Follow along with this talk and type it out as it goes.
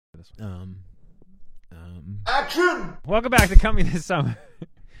this one. Action! Welcome back to Coming This Summer.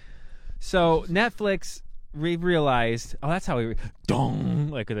 So Netflix realized. Oh, that's how we dong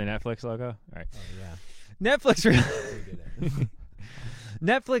like with the Netflix logo. All right. Oh, yeah.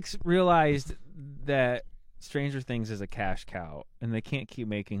 Netflix realized that Stranger Things is a cash cow, and they can't keep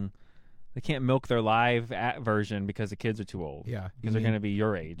making. They can't milk their live version because the kids are too old. Yeah. Because they're going to be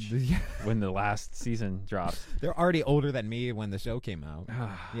your age when the last season drops. They're already older than me when the show came out.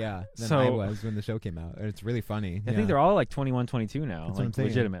 Yeah, than I was when the show came out. It's really funny. I think they're all like 21, 22 now, That's what I'm like saying.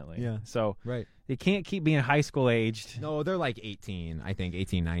 legitimately. Yeah. So right. they can't keep being high school aged. No, they're like 18, I think,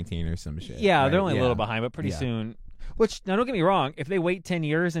 18, 19 or some shit. Yeah, right? they're only a Yeah. little behind, but pretty soon. Which, now don't get me wrong, if they wait 10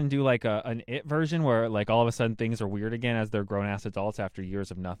 years and do like an It version where like all of a sudden things are weird again as they're grown-ass adults after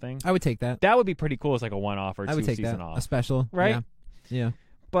years of nothing. I would take that. That would be pretty cool as like a one-off or I would take two-season that. off. A special. Right? Yeah.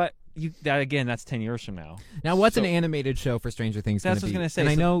 But that's 10 years from now. Now, what's an animated show for Stranger Things That's going what I to was be? going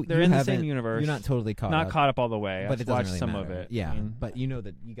to say. And I know they're you in the same haven't- universe. You're not totally caught Not up. caught up all the way. But I've it doesn't watched really some matter. of it. Yeah, I mean, but you know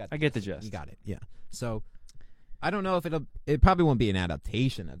that you got. I get the gist. You got it. Yeah. So, I don't know if it probably won't be an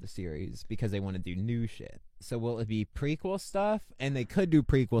adaptation of the series because they want to do new shit. So will it be prequel stuff? And they could do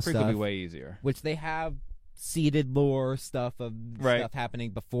prequel stuff. Prequel would be way easier. Which they have seeded lore stuff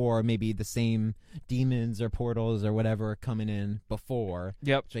happening before, maybe the same demons or portals or whatever coming in before.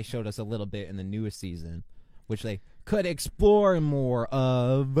 Yep. Which they showed us a little bit in the newest season, which they could explore more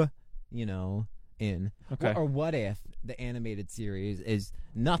of, in. Okay. Or what if the animated series is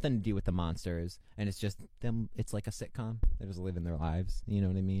nothing to do with the monsters and it's just them? It's like a sitcom. They're just living their lives. You know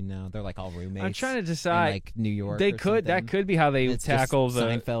what I mean? Now they're like all roommates. I'm trying to decide. In like New York. They or could. That something. could be how they It's tackle just the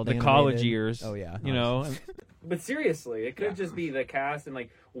Seinfeld college animated. years. Oh yeah. But seriously, it could just be the cast and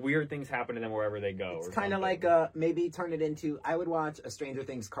like weird things happen to them wherever they go. It's kind of like maybe turn it into. I would watch a Stranger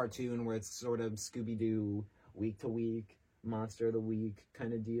Things cartoon where it's sort of Scooby Doo week to week, Monster of the Week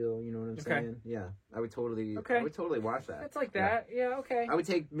kind of deal. You know what I'm saying? Yeah, I would totally. Okay. I would totally watch that. It's like that. Yeah. Okay. I would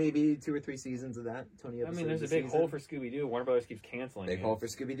take maybe 2 or 3 seasons of that. 20 I episodes. mean, there's a a big season. hole for Scooby Doo. Warner Brothers keeps canceling Big it. hole for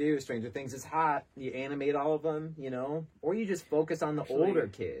Scooby Doo. Stranger Things is hot. You animate all of them, or you just focus on the Actually- older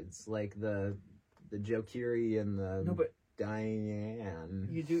kids, like the Joe Keery and the No, but Diane.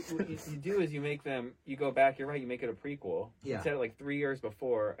 you do what you do is you make them. You go back. You're right. You make it a prequel. Yeah. You set it like 3 years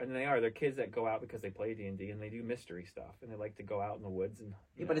before, and they're kids that go out because they play D&D and they do mystery stuff and they like to go out in the woods and.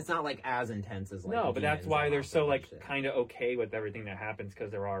 Yeah, but it's not like as intense as like. No, but that's demons why and they're monsters so and like shit. kind of okay with everything that happens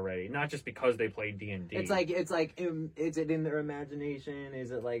because they're already not just because they play D&D. It's like is it in their imagination?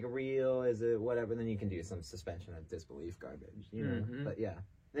 Is it like real? Is it whatever? Then you can do some suspension of disbelief garbage, Mhm. But yeah,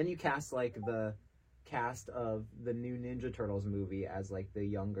 then you cast like the cast of the new Ninja Turtles movie as like the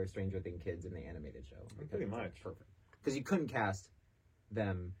younger Stranger Things kids in the animated show. Pretty it's, like, much. perfect because you couldn't cast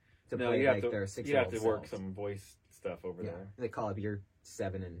them to no, play you have like to. their You 6-year-old have to work selves. some voice stuff over Yeah, there. they call up your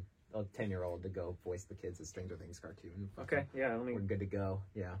 7 and 10-year-old to go voice the kids as Stranger Things cartoon. Okay, yeah. We're good to go.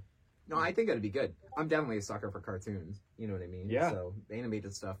 Yeah. No, I think it'd be good. I'm definitely a sucker for cartoons. You know what I mean? Yeah. So the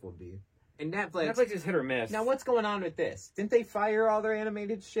animated stuff will be. And Netflix. Netflix is hit or miss. Now what's going on with this? Didn't they fire all their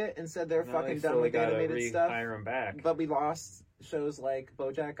animated shit and said they're No, fucking they done slowly with gotta animated stuff? Hire them back. But we lost shows like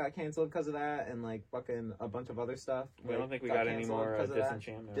BoJack got canceled because of that, and like fucking a bunch of other stuff. I don't think we got any canceled more 'cause of that.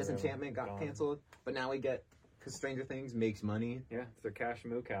 Disenchantment. Disenchantment got canceled, but now we get because Stranger Things makes money. Yeah, it's their cash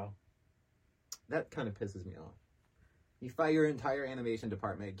moo cow. That kind of pisses me off. You fire your entire animation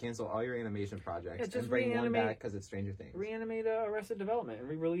department, cancel all your animation projects, Yeah, just and bring one reanimate- back because it's Stranger Things. Reanimate Arrested Development and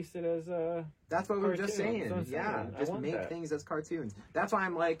re-release it as That's what we were just cartoon. saying. That's what I'm Yeah, saying. I just want make that. things as cartoons. That's why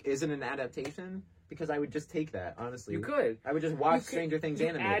I'm like, is it an adaptation? Because I would just take that, honestly. You could. I would just watch You could- Stranger Things you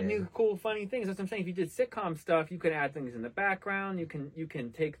animated. add new cool funny things. That's what I'm saying. If you did sitcom stuff, you could add things in the background. You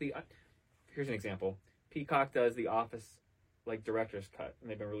can take the. Here's an example. Peacock does the Office like director's cut, and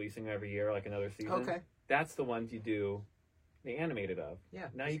they've been releasing every year like another season. Okay. That's the ones you do the animated of. Yeah.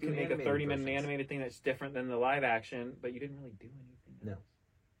 Now just you do can make a animated 30-minute versions. animated thing that's different than the live action, but you didn't really do anything. No. else.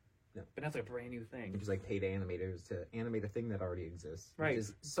 No. But that's like a brand new thing. You just like paid animators to animate a thing that already exists. Right. Which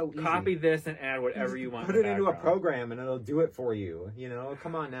is so easy. Copy this and add whatever you want. Put in it the into a background. program and it'll do it for you. You know,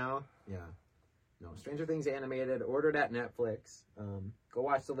 come on now. Yeah. No, Stranger Things animated. Ordered at Netflix. Go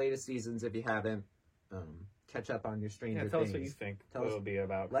watch the latest seasons if you haven't. Catch up on your Stranger Yeah, tell Things. us what you think. Tell What us- it'll be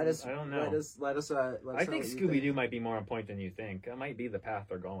about. Let us. I don't know. Let us. Let us I know think what you Scooby Doo might be more on point than you think. That might be the path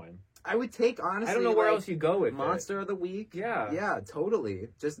they're going. I would take honestly. I don't know where like, else you go with Monster of the Week. Yeah. Yeah, totally.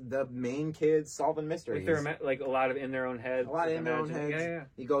 Just the main kids solving it. mysteries. With their like a lot of in their own heads. A lot like in their own imagine- heads. Yeah.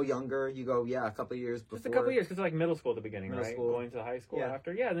 You go younger. You go a couple of years before. Just a couple of years because they're like middle school at the beginning, Middle right? school. Going to high school Yeah.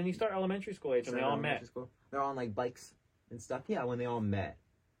 after. Yeah. Then you start elementary school age, and they all met. School. They're on like bikes and stuff. Yeah, when they all met.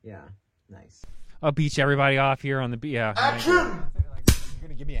 Yeah, nice. I'll beach everybody off here on the beach. Yeah. Action! You're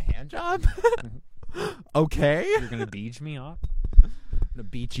gonna give me a hand job? Okay. You're gonna beach me off? I'm gonna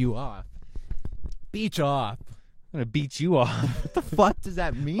beat you off. Beach off. I'm gonna beat you off. What the fuck does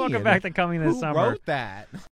that mean? Welcome back to Coming This Who Summer. wrote that?